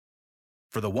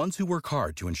For the ones who work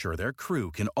hard to ensure their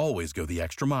crew can always go the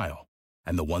extra mile,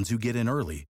 and the ones who get in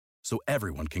early so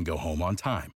everyone can go home on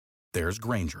time, there's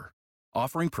Grainger,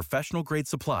 offering professional-grade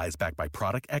supplies backed by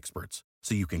product experts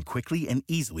so you can quickly and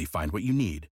easily find what you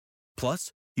need.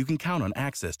 Plus, you can count on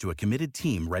access to a committed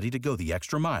team ready to go the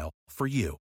extra mile for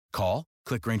you. Call,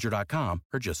 click Grainger.com,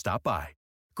 or just stop by.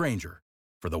 Grainger,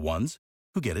 for the ones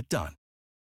who get it done.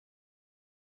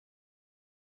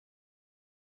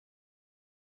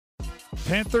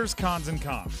 Panthers, cons, and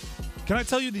cons. Can I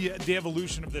tell you the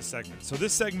evolution of this segment? So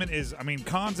this segment is,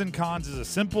 cons and cons is a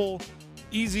simple,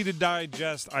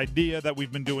 easy-to-digest idea that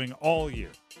we've been doing all year.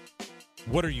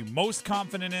 What are you most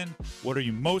confident in? What are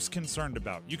you most concerned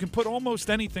about? You can put almost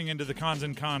anything into the cons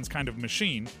and cons kind of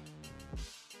machine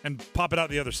and pop it out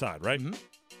the other side, right? Mm-hmm.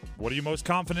 What are you most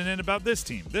confident in about this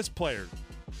team, this player?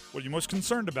 What are you most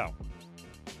concerned about?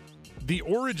 The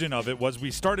origin of it was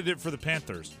we started it for the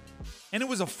Panthers, and it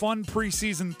was a fun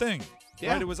preseason thing.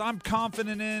 Yeah. Right? It was, I'm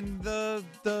confident in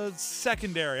the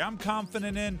secondary. I'm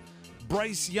confident in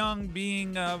Bryce Young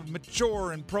being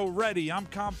mature and pro-ready. I'm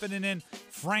confident in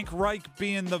Frank Reich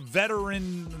being the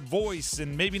veteran voice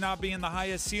and maybe not being the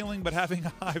highest ceiling but having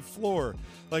a high floor.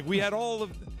 Like, we had all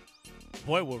of...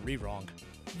 Boy, were we wrong.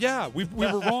 Yeah, we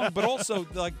were wrong, but also,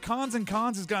 like, cons and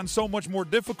cons has gotten so much more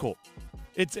difficult.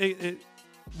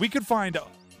 We could find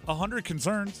 100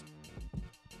 concerns.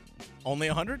 Only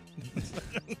 100?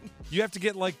 You have to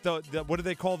get, like, the what do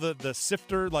they call the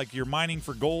sifter? Like, you're mining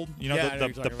for gold. You know, yeah,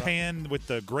 the pan with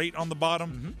the grate on the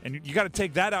bottom. Mm-hmm. And you got to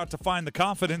take that out to find the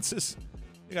confidences.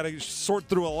 You got to sort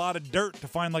through a lot of dirt to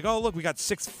find, like, oh, look, we got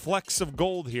 6 flecks of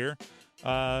gold here.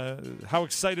 How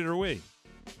excited are we?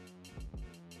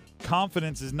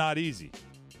 Confidence is not easy.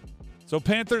 So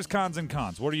Panthers, cons, and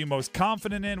cons. What are you most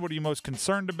confident in? What are you most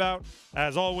concerned about?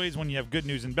 As always, when you have good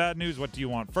news and bad news, what do you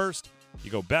want first?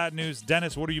 You go bad news.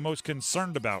 Dennis, what are you most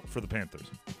concerned about for the Panthers?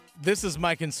 This is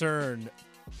my concern,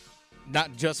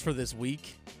 not just for this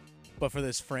week, but for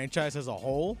this franchise as a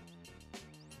whole.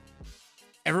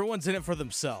 Everyone's in it for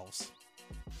themselves.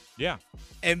 Yeah.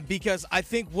 And because I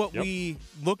think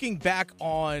looking back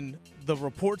on the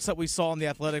reports that we saw in The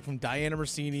Athletic from Diana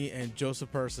Rossini and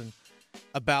Joseph Person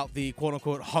about the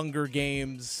quote-unquote Hunger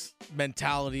Games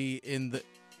mentality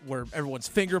where everyone's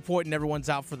finger pointing, everyone's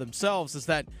out for themselves, is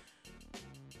that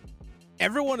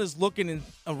everyone is looking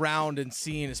around and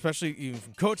seeing, especially even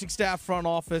from coaching staff, front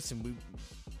office, and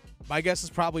my guess is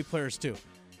probably players too,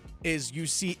 is you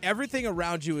see everything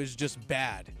around you is just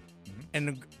bad. Mm-hmm.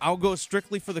 And I'll go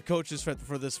strictly for the coaches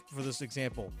for this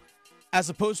example, as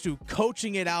opposed to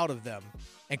coaching it out of them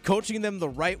and coaching them the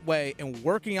right way and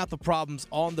working out the problems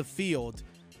on the field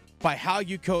by how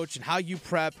you coach and how you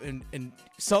prep and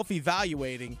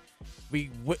self-evaluating.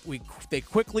 They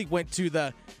quickly went to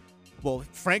the, well,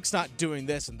 Frank's not doing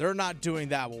this and they're not doing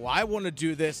that. Well, I want to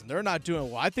do this and they're not doing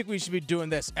it. Well, I think we should be doing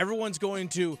this. Everyone's going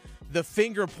to the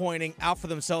finger pointing out for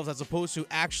themselves as opposed to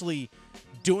actually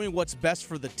doing what's best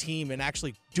for the team and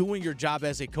actually doing your job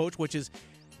as a coach, which is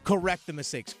correct the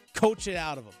mistakes, coach it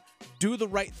out of them, do the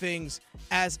right things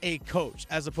as a coach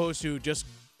as opposed to just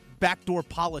backdoor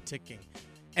politicking.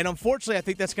 And unfortunately, I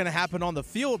think that's going to happen on the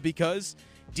field because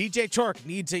DJ Chark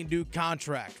needs a new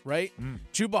contract, right?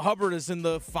 Chuba Hubbard is in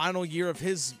the final year of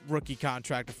his rookie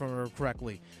contract, if I remember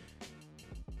correctly.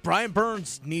 Brian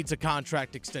Burns needs a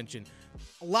contract extension.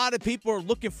 A lot of people are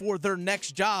looking for their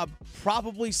next job,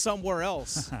 probably somewhere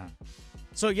else.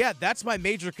 So, yeah, that's my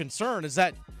major concern is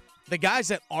that the guys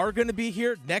that are going to be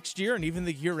here next year and even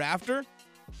the year after,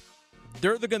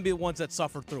 they're going to be the ones that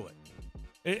suffer through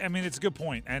it. I mean, it's a good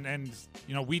point. And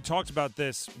you know, we talked about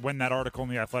this when that article in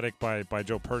The Athletic by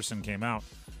Joe Person came out,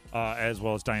 as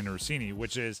well as Diana Rossini,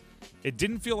 which is it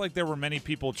didn't feel like there were many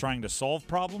people trying to solve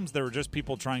problems. There were just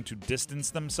people trying to distance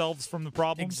themselves from the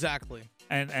problem. Exactly.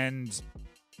 And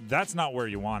that's not where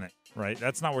you want it, right?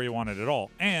 That's not where you want it at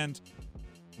all. And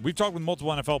we've talked with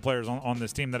multiple NFL players on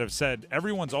this team that have said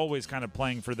everyone's always kind of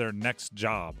playing for their next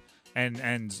job.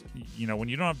 And you know, when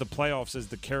you don't have the playoffs as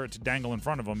the carrot to dangle in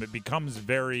front of them, it becomes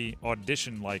very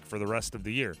audition-like for the rest of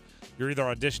the year. You're either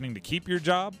auditioning to keep your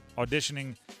job,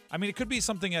 auditioning. I mean, it could be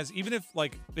something as even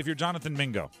if you're Jonathan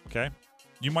Mingo, okay,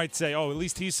 you might say, oh, at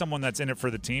least he's someone that's in it for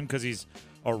the team because he's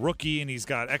a rookie and he's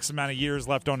got X amount of years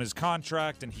left on his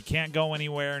contract and he can't go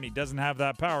anywhere and he doesn't have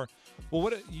that power.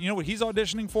 Well, you know what he's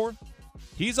auditioning for?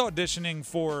 He's auditioning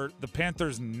for the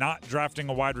Panthers not drafting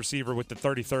a wide receiver with the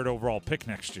 33rd overall pick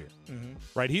next year,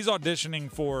 right? He's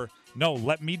auditioning for, no,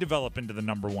 let me develop into the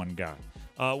number one guy,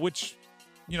 which,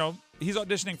 you know, he's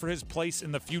auditioning for his place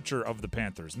in the future of the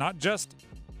Panthers. Not just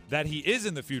that he is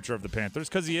in the future of the Panthers,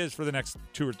 because he is for the next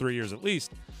 2 or 3 years at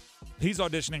least. He's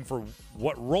auditioning for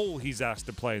what role he's asked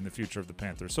to play in the future of the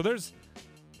Panthers. So there's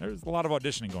a lot of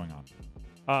auditioning going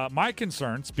on. My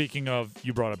concern, speaking of,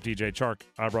 you brought up DJ Chark,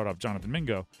 I brought up Jonathan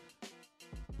Mingo,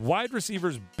 wide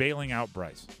receivers bailing out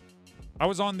Bryce. I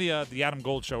was on the Adam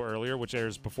Gold show earlier, which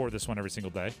airs before this one every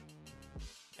single day,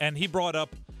 and he brought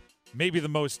up maybe the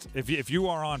most, if you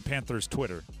are on Panthers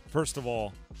Twitter, first of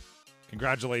all,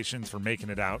 congratulations for making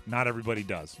it out. Not everybody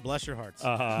does. Bless your hearts.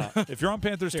 If you're on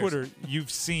Panthers Twitter,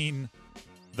 you've seen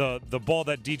the ball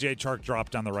that DJ Chark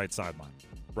dropped down the right sideline,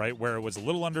 right? Where it was a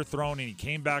little underthrown and he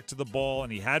came back to the ball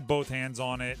and he had both hands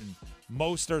on it. And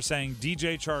most are saying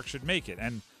DJ Chark should make it.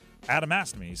 And Adam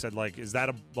asked me, he said, is that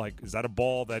a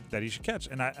ball that he should catch?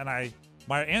 And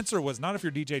my answer was not if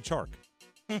you're DJ Chark,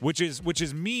 which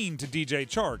is mean to DJ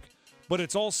Chark, but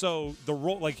it's also the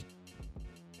role,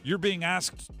 you're being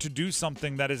asked to do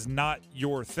something that is not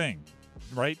your thing,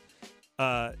 right?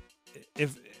 And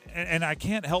I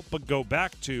can't help but go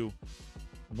back to,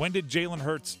 when did Jalen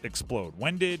Hurts explode?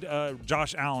 When did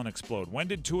Josh Allen explode? When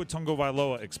did Tua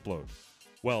Tagovailoa explode?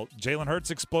 Well, Jalen Hurts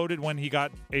exploded when he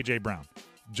got A.J. Brown.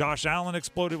 Josh Allen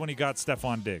exploded when he got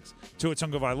Stephon Diggs. Tua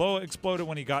Tagovailoa exploded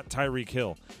when he got Tyreek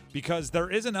Hill. Because there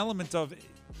is an element of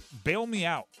bail me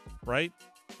out, right?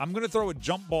 I'm going to throw a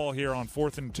jump ball here on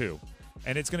 4th and 2.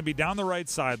 And it's going to be down the right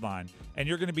sideline, and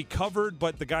you're going to be covered,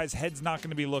 but the guy's head's not going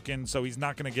to be looking, so he's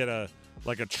not going to get a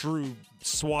true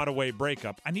swat away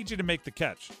breakup. I need you to make the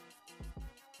catch.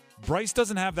 Bryce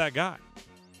doesn't have that guy.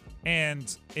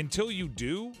 And until you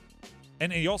do,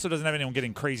 and he also doesn't have anyone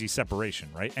getting crazy separation,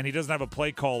 right? And he doesn't have a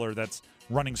play caller that's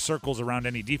running circles around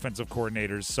any defensive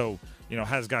coordinators, so,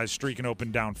 has guys streaking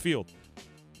open downfield.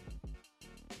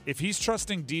 If he's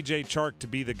trusting DJ Chark to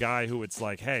be the guy who it's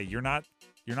like, hey, you're not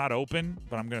open,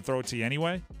 but I'm going to throw it to you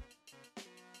anyway,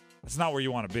 that's not where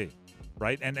you want to be,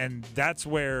 right? And that's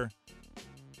where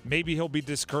maybe he'll be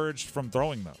discouraged from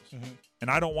throwing those. Mm-hmm. And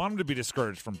I don't want him to be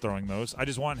discouraged from throwing those. I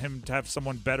just want him to have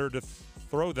someone better to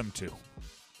throw them to.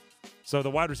 So the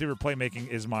wide receiver playmaking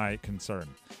is my concern.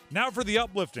 Now for the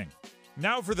uplifting.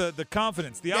 Now for the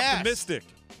confidence, the optimistic.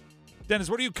 Dennis,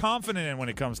 what are you confident in when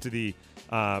it comes to the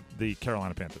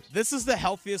Carolina Panthers? This is the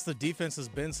healthiest the defense has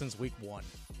been since week 1.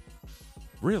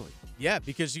 Really? Yeah,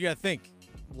 because you got to think,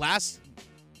 last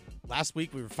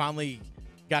week we finally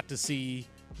got to see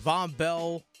Von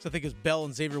Bell. So I think it's Bell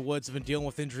and Xavier Woods have been dealing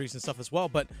with injuries and stuff as well.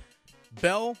 But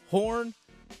Bell, Horn,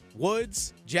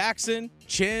 Woods, Jackson,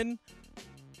 Chin,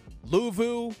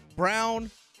 Luvu, Brown,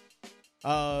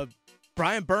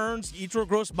 Brian Burns, Idro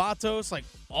Gross-Matos,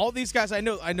 all these guys. I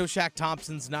know Shaq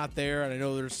Thompson's not there, and I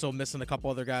know they're still missing a couple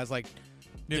other guys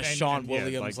Deshaun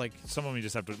Williams. Some of them you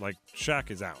just have to, Shaq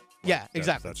is out. Yeah,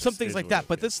 exactly. Some things like that.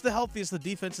 But this is the healthiest the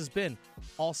defense has been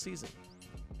all season.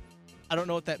 I don't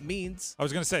know what that means. I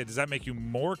was going to say, does that make you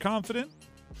more confident?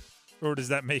 Or does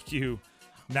that make you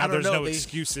now there's no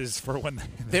excuses for when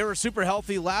they were super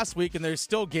healthy last week and they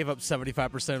still gave up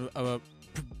 75% of a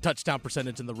touchdown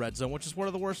percentage in the red zone, which is one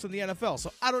of the worst in the NFL.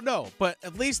 So I don't know. But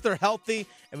at least they're healthy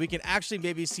and we can actually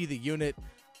maybe see the unit,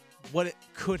 what it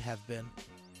could have been.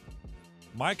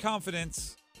 My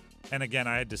confidence, and again,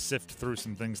 I had to sift through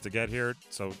some things to get here,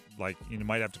 so you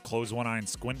might have to close one eye and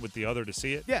squint with the other to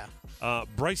see it. Yeah.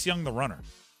 Bryce Young, the runner.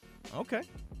 Okay.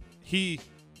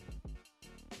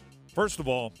 First of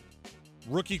all,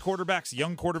 rookie quarterbacks,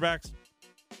 young quarterbacks,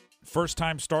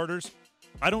 first-time starters,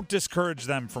 I don't discourage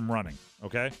them from running,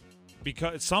 okay?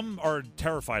 Because some are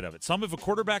terrified of it. Some, if a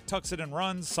quarterback tucks it and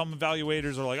runs, some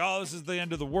evaluators are like, oh, this is the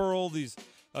end of the world.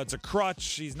 It's a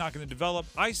crutch. He's not going to develop.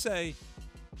 I say,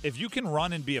 if you can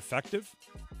run and be effective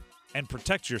and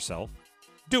protect yourself,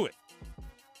 do it.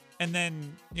 And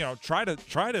then, try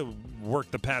to work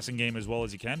the passing game as well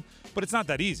as you can. But it's not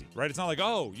that easy, right? It's not like,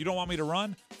 oh, you don't want me to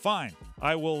run? Fine.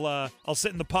 I'll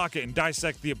sit in the pocket and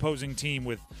dissect the opposing team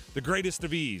with the greatest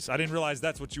of ease. I didn't realize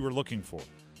that's what you were looking for.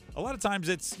 A lot of times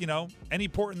it's, any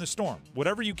port in the storm.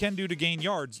 Whatever you can do to gain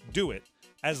yards, do it.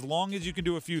 As long as you can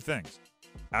do a few things.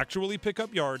 Actually pick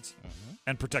up yards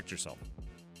and protect yourself.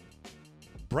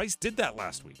 Bryce did that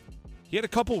last week. He had a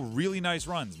couple really nice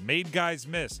runs, made guys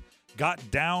miss,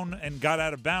 got down and got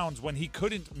out of bounds when he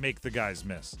couldn't make the guys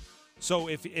miss. So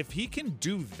if he can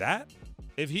do that,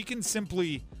 if he can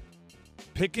simply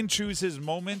pick and choose his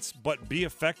moments but be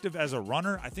effective as a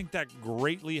runner, I think that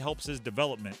greatly helps his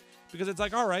development because it's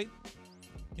like, all right,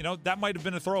 that might have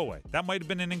been a throwaway. That might have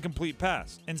been an incomplete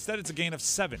pass. Instead, it's a gain of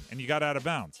 7, and you got out of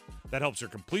bounds. That helps your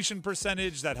completion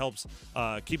percentage. That helps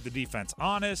keep the defense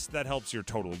honest. That helps your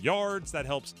total yards. That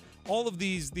helps all of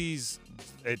these.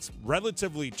 It's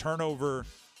relatively turnover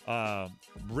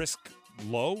risk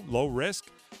low risk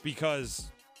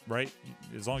because right?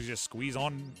 As long as you just squeeze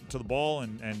on to the ball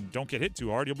and don't get hit too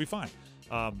hard, you'll be fine.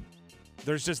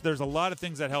 There's a lot of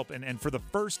things that help. And for the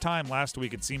first time last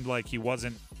week, it seemed like he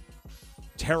wasn't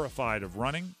terrified of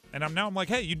running. And I'm like,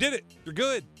 hey, you did it. You're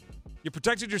good. You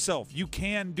protected yourself. You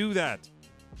can do that.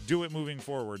 Do it moving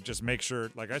forward. Just make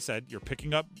sure, like I said, you're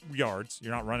picking up yards.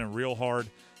 You're not running real hard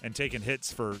and taking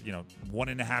hits for,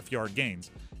 1.5 yard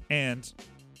gains. And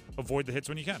avoid the hits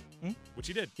when you can, which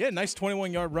he did. Yeah, nice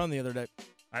 21-yard run the other day.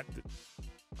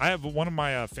 I have one of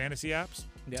my fantasy apps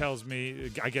tells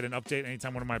me I get an update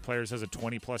anytime one of my players has a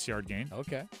 20-plus yard gain.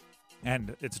 Okay.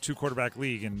 And it's a 2-quarterback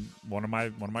league, and one of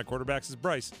my quarterbacks is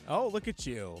Bryce. Oh, look at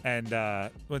you! And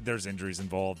there's injuries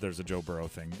involved. There's a Joe Burrow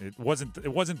thing. It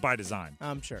wasn't by design.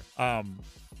 I'm sure.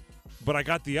 But I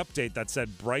got the update that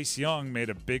said Bryce Young made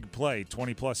a big play,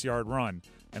 20-plus yard run,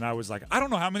 and I was like, I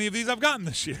don't know how many of these I've gotten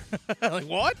this year. Like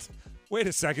what? Wait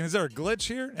a second, is there a glitch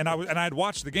here? And I'd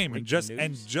watched the game and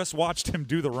just watched him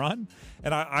do the run,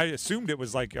 and I assumed it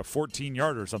was like a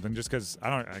 14-yarder or something, just because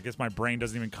I guess my brain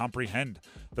doesn't even comprehend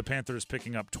the Panthers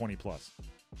picking up 20-plus.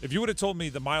 If you would have told me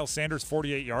the Miles Sanders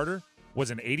 48-yarder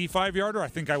was an 85-yarder, I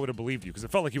think I would have believed you, because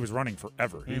it felt like he was running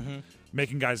forever,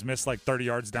 making guys miss like 30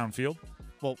 yards downfield.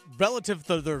 Well, relative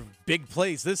to their big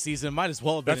plays this season, it might as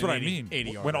well have been. That's what I mean.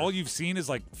 80-yarder. When all you've seen is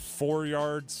like 4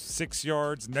 yards, 6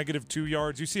 yards, -2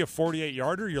 yards, you see a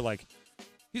 48-yarder, you're like,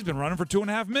 he's been running for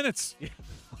 2.5 minutes. Yeah.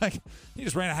 Like, he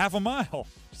just ran a half a mile.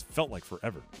 Just felt like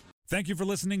forever. Thank you for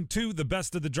listening to the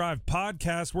Best of the Drive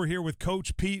podcast. We're here with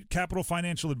Coach Pete, Capital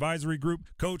Financial Advisory Group.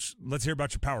 Coach, let's hear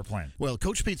about your power plan. Well,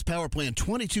 Coach Pete's power plan,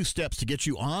 22 steps to get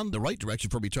you on the right direction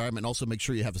for retirement and also make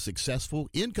sure you have a successful,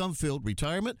 income-filled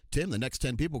retirement. Tim, the next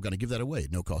 10 people are going to give that away.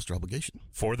 No cost or obligation.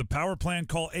 For the power plan,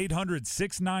 call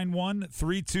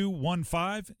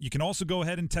 800-691-3215. You can also go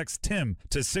ahead and text Tim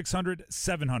to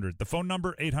 600-700. The phone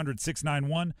number,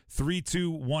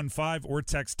 800-691-3215, or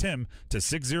text Tim to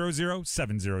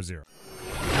 600-700.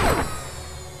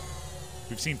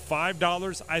 We've seen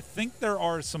 $5. I think there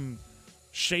are some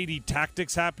shady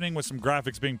tactics happening with some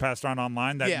graphics being passed around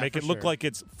online that make it look like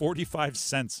it's 45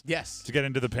 cents to get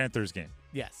into the Panthers game.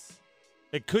 Yes.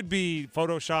 It could be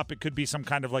Photoshop. It could be some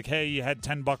kind of like, hey, you had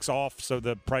 $10 off, so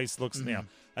the price looks, a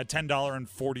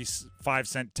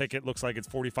 $10.45 ticket looks like it's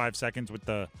 45 seconds with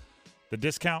the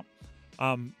discount.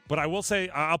 But I will say,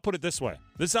 I'll put it this way.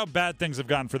 This is how bad things have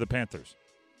gotten for the Panthers.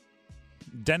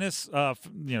 Dennis,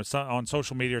 on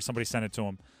social media, somebody sent it to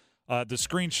him. The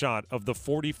screenshot of the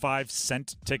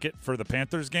 45-cent ticket for the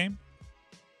Panthers game.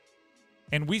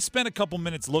 And we spent a couple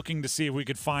minutes looking to see if we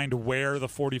could find where the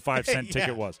 45-cent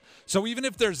ticket was. So even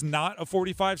if there's not a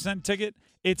 45-cent ticket,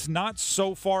 it's not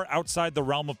so far outside the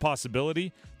realm of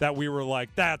possibility that we were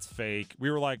like, that's fake. We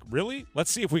were like, really?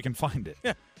 Let's see if we can find it.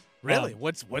 Yeah. Really?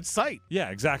 What site? Yeah,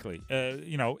 exactly.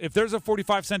 If there's a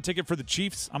 45-cent ticket for the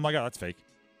Chiefs, I'm like, oh, that's fake.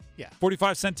 Yeah.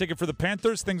 45-cent ticket for the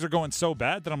Panthers. Things are going so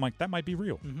bad that I'm like, that might be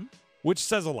real, which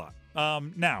says a lot.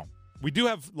 Now, we do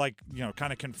have,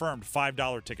 kind of confirmed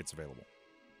 $5 tickets available.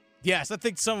 Yes, I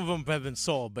think some of them have been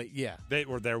sold, but yeah. They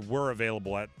were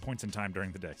available at points in time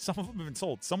during the day. Some of them have been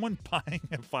sold. Someone buying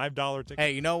a $5 ticket.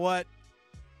 Hey, you know what?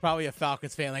 Probably a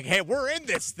Falcons fan like, hey, we're in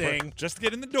this thing. Just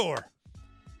get in the door.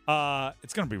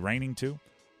 It's going to be raining, too.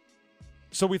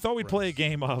 So we thought we'd play a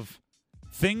game of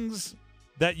things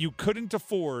that you couldn't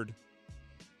afford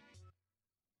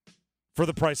for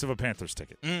the price of a Panthers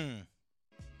ticket.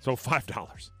 So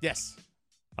 $5. Yes.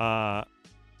 I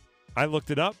looked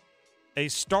it up. A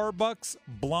Starbucks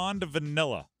blonde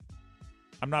vanilla.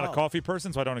 I'm not a coffee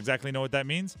person, so I don't exactly know what that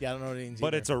means. Yeah, I don't know what it means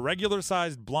But either. it's a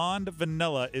regular-sized blonde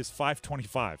vanilla is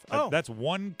 $5.25. That's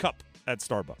one cup at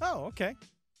Starbucks. Oh, okay.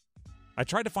 I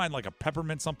tried to find like a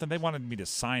peppermint something. They wanted me to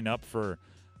sign up for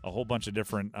a whole bunch of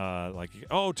different,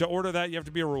 to order that you have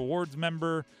to be a rewards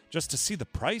member just to see the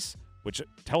price, which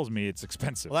tells me it's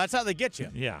expensive. Well, that's how they get you.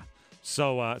 Yeah.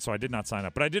 So I did not sign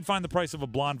up. But I did find the price of a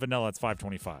blonde vanilla. It's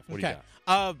 $5.25. What do you got?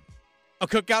 A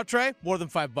cookout tray, more than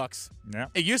 $5. Yeah.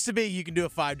 It used to be you can do a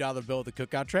 $5 bill with a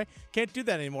cookout tray. Can't do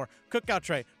that anymore. Cookout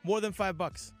tray, more than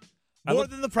 $5. More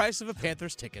than the price of a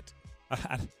Panthers ticket.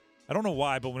 I don't know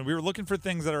why, but when we were looking for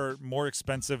things that are more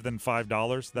expensive than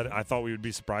 $5 that I thought we would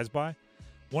be surprised by,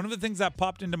 one of the things that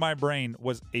popped into my brain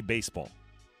was a baseball.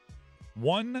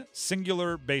 One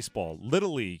singular baseball,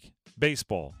 Little League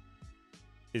baseball,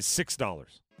 is $6.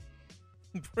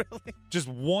 Really? Just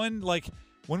one,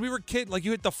 when we were kids,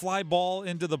 you hit the fly ball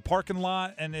into the parking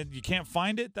lot and you can't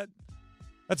find it.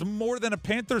 That's more than a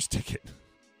Panthers ticket.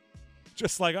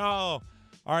 Just all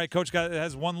right, coach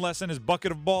has one less in his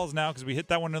bucket of balls now because we hit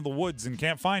that one in the woods and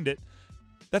can't find it.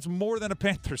 That's more than a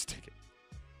Panthers ticket.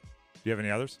 Do you have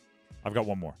any others? I've got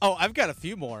one more. Oh, I've got a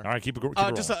few more. All right, keep it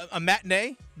just a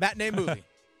matinee movie.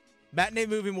 Matinee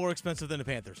movie more expensive than a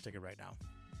Panthers ticket right now.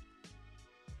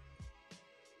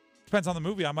 Depends on the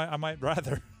movie. I might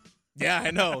rather. Yeah,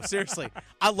 I know. Seriously.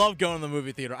 I love going to the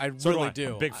movie theater. I really do.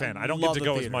 I'm a big fan. I don't get to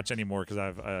go as much anymore because I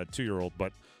have a 2-year-old,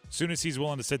 but as soon as he's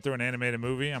willing to sit through an animated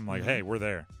movie, I'm like, hey, we're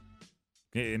there.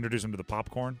 Introduce him to the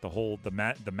popcorn,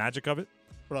 the magic of it.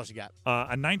 What else you got?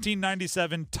 A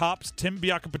 1997 Topps Tim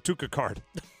Biakapatuka card.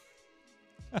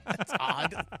 That's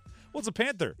odd. Well, it's a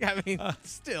Panther. Yeah, I mean,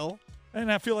 still.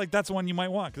 And I feel like that's one you might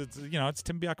want because it's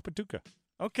Tim Biakapatuka.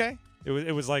 Okay.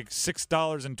 It was like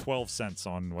 $6.12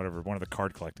 on one of the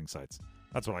card collecting sites.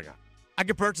 That's what I got. I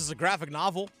could purchase a graphic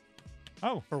novel.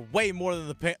 Oh, for way more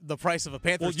than the price of a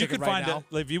Panthers ticket right now.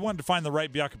 If you wanted to find the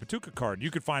right Biakapatuka card,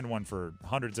 you could find one for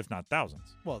hundreds, if not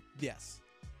thousands. Well, yes.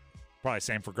 Probably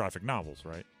same for graphic novels,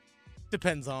 right?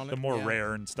 Depends on it. The more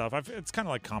rare and stuff. It's kind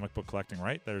of like comic book collecting,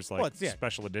 right? There's like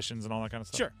special editions and all that kind of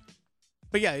stuff. Sure.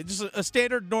 But yeah, just a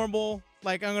standard, normal,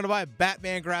 like I'm going to buy a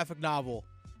Batman graphic novel,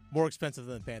 more expensive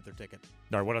than a Panther ticket.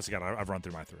 All right, what else you got? I've run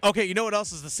through my 3. Okay, you know what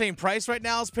else is the same price right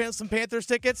now as some Panthers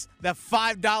tickets? That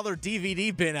 $5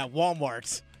 DVD bin at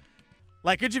Walmart.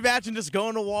 Like, could you imagine just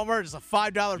going to Walmart, just a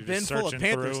 $5 bin full of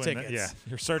Panthers tickets?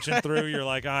 You're searching through. You're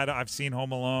like, I've seen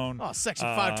Home Alone. Oh, Section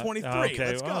 523.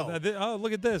 Okay. Let's go.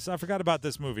 Look at this. I forgot about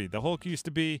this movie. The Hulk used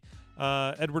to be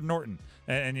Edward Norton.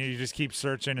 And you just keep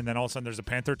searching, and then all of a sudden there's a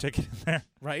Panther ticket in there.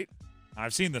 Right.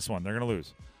 I've seen this one. They're going to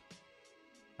lose.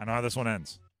 I know how this one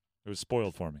ends. It was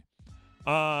spoiled for me.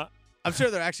 I'm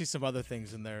sure there are actually some other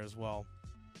things in there as well.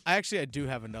 I do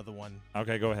have another one.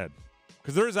 Okay, go ahead.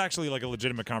 Because there is actually like a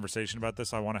legitimate conversation about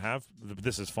this I want to have.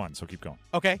 This is fun, so keep going.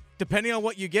 Okay. Depending on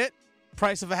what you get,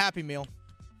 price of a Happy Meal.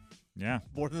 Yeah.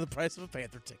 More than the price of a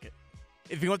Panther ticket.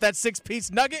 If you want that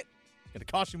 6-piece nugget, it's going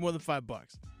to cost you more than $5.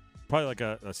 Probably like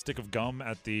a stick of gum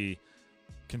at the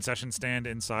concession stand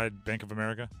inside Bank of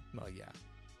America. Oh, yeah.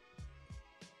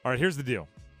 All right, here's the deal.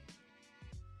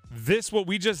 What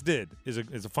we just did is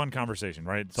a fun conversation,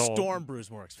 right? Storm Brew's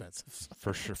more expensive.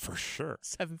 For sure.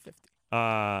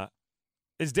 $7.50.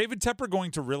 Is David Tepper going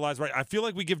to realize, right? I feel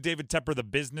like we give David Tepper the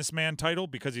businessman title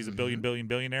because he's a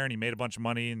billionaire and he made a bunch of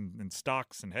money in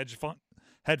stocks and hedge funds,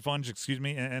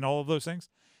 and all of those things.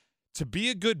 To be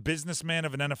a good businessman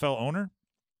of an NFL owner,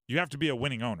 you have to be a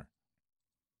winning owner.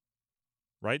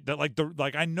 Right? That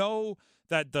I know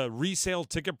that the resale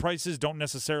ticket prices don't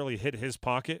necessarily hit his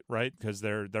pocket, right? Because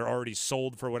they're already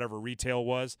sold for whatever retail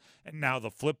was, and now the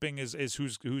flipping is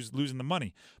who's losing the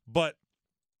money. But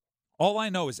all I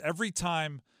know is every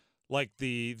time, like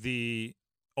the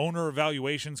owner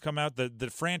evaluations come out, the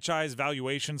franchise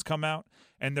valuations come out,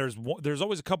 and there's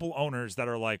always a couple owners that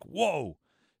are like, whoa,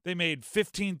 they made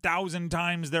 15,000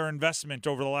 times their investment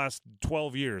over the last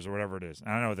 12 years or whatever it is.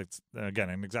 And I know that's again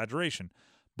an exaggeration.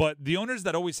 But the owners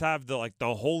that always have the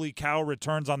holy cow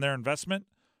returns on their investment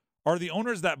are the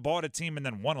owners that bought a team and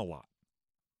then won a lot,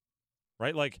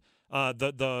 right? Like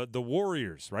the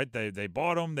Warriors, right? They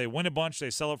bought them, they win a bunch, they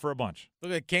sell it for a bunch.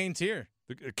 Look at Canes here.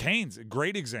 Canes, a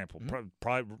great example. Mm-hmm.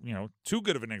 Probably too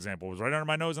good of an example. It was right under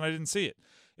my nose and I didn't see it.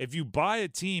 If you buy a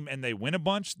team and they win a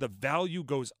bunch, the value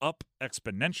goes up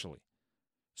exponentially.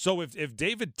 So if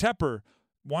David Tepper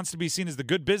wants to be seen as the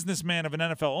good businessman of an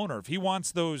NFL owner, if he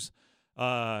wants those.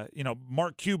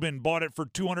 Mark Cuban bought it for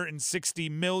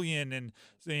 $260 million and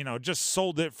just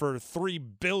sold it for $3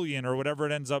 billion or whatever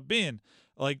it ends up being.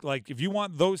 Like if you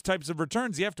want those types of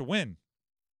returns, you have to win.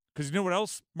 Because you know what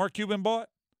else Mark Cuban bought?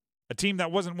 A team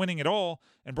that wasn't winning at all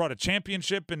and brought a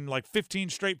championship and 15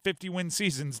 straight 50-win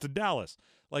seasons to Dallas.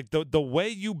 Like the way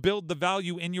you build the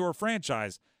value in your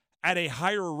franchise at a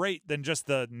higher rate than just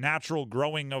the natural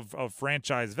growing of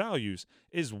franchise values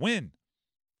is win.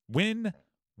 Win.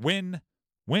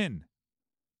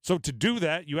 So to do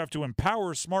that, you have to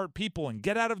empower smart people and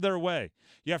get out of their way.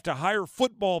 You have to hire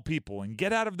football people and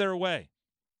get out of their way.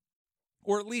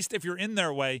 Or at least if you're in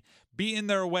their way, be in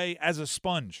their way as a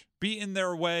sponge. Be in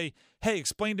their way, hey,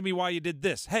 explain to me why you did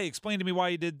this. Hey, explain to me why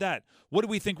you did that. What do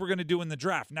we think we're going to do in the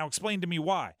draft? Now explain to me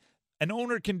why. An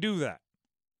owner can do that.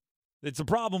 It's a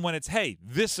problem when it's, hey,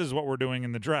 this is what we're doing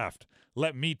in the draft.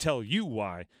 Let me tell you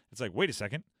why. It's like, wait a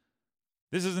second.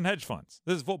 This isn't hedge funds.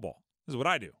 This is football. This is what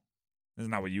I do. This is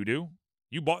not what you do.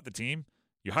 You bought the team.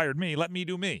 You hired me. Let me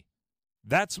do me.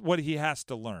 That's what he has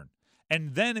to learn.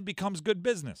 And then it becomes good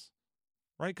business,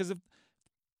 right? Because if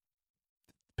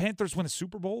Panthers win a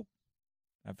Super Bowl,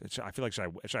 I feel like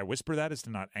should I whisper that as to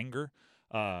not anger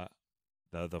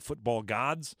the football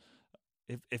gods?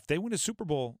 If they win a Super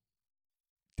Bowl,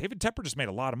 David Tepper just made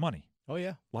a lot of money. Oh,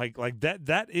 yeah. Like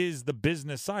that is the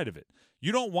business side of it.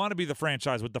 You don't want to be the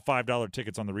franchise with the $5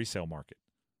 tickets on the resale market.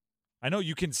 I know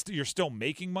you're still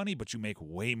making money, but you make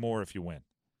way more if you win.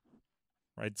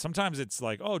 Right? Sometimes it's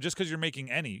like, oh, just because you're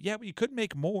making any. Yeah, but you could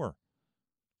make more.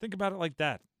 Think about it like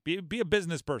that. Be a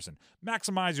business person.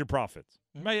 Maximize your profits.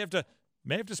 You may have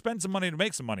to spend some money to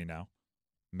make some money now.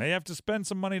 May have to spend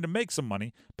some money to make some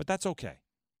money, but that's okay.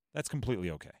 That's completely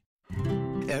okay.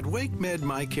 At WakeMed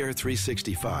MyCare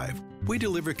 365, we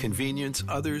deliver convenience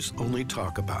others only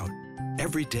talk about.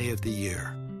 Every day of the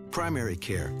year. Primary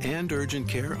care and urgent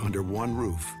care under one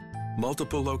roof.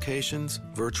 Multiple locations,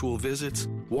 virtual visits,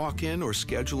 walk-in or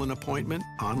schedule an appointment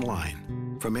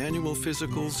online. From annual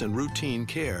physicals and routine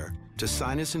care to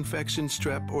sinus infection,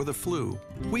 strep, or the flu,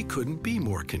 we couldn't be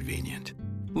more convenient.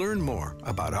 Learn more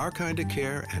about our kind of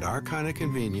care and our kind of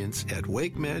convenience at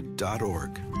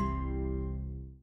wakemed.org.